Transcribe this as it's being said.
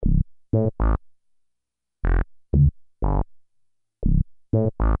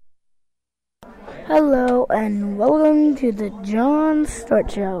and welcome to the Jon Stewart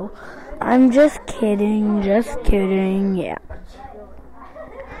Show. I'm just kidding, yeah.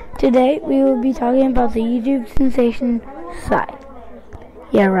 Today we will be talking about the YouTube sensation Psy.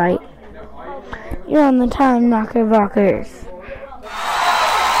 Yeah, right. You're on the Time Knocker Rockers.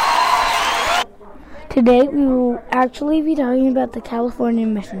 Today we will actually be talking about the California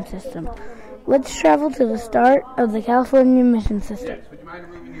mission system. Let's travel to the start of the California mission system.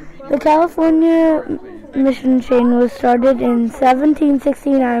 The California mission chain was started in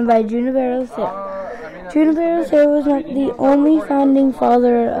 1769 by Junipero Serra. Junipero Serra was not the only founding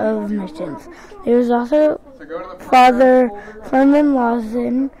father of missions. There was also Father Ferdinand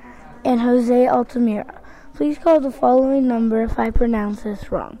Lawson and Jose Altamira. Please call the following number if I pronounce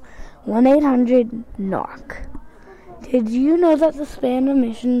this wrong. 1-800-KNOCK. Did you know that the span of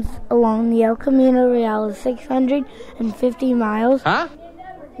missions along the El Camino Real is 650 miles? Huh?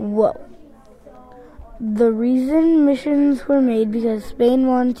 Whoa. The reason missions were made because Spain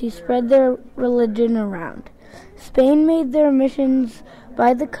wanted to spread their religion around. Spain made their missions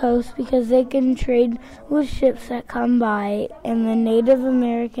by the coast because they can trade with ships that come by, and the Native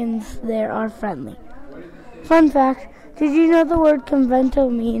Americans there are friendly. Fun fact, did you know the word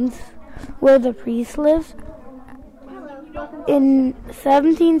convento means where the priest lives? In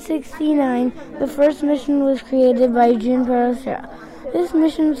 1769, the first mission was created by Junipero Serra. This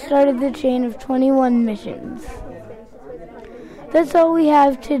mission started the chain of 21 missions. That's all we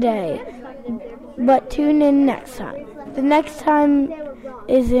have today, but tune in next time. The next time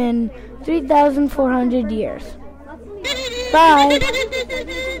is in 3,400 years.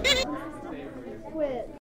 Bye!